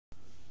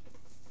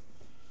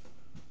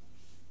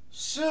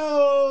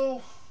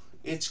So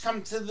I've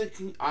come to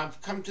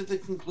the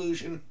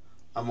conclusion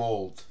I'm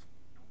old.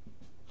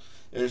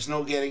 There's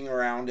no getting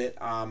around it.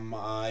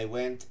 I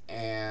went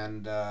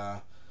and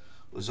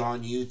was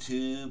on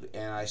YouTube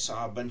and I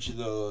saw a bunch of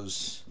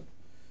those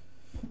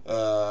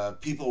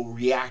people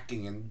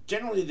reacting, and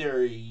generally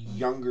they're a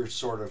younger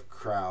sort of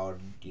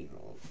crowd,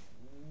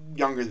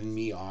 younger than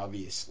me,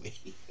 obviously.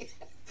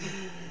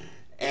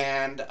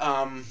 And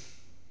I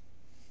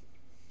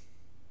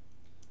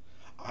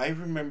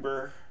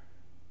remember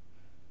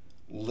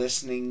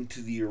listening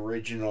to the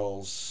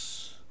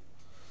originals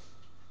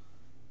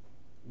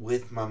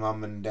with my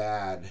mom and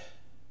dad.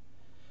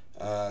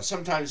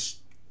 Sometimes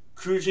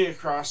cruising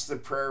across the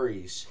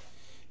prairies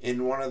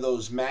in one of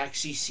those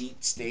maxi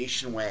seat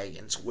station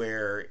wagons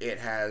where it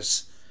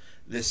has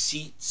the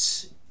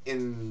seats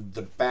in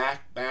the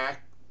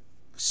back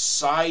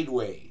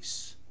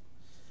sideways.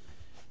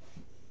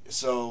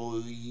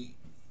 So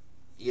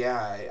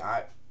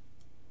yeah,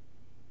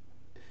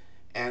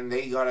 and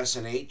they got us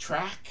an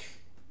 8-track,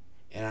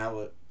 and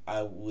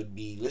I would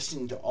be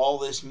listening to all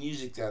this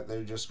music that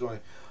they're just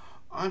going,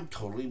 I'm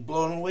totally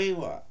blown away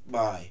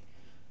by.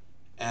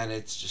 And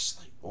it's just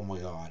like, oh my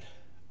god,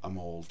 I'm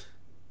old.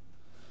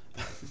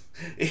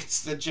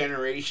 It's the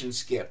generation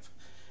skip.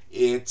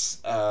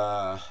 It's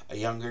a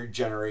younger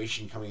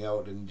generation coming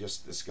out and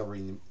just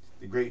discovering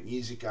the great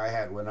music I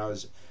had when I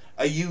was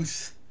a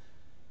youth.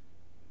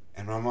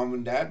 And my mom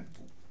and dad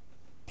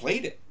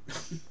played it,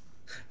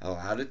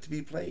 allowed it to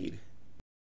be played.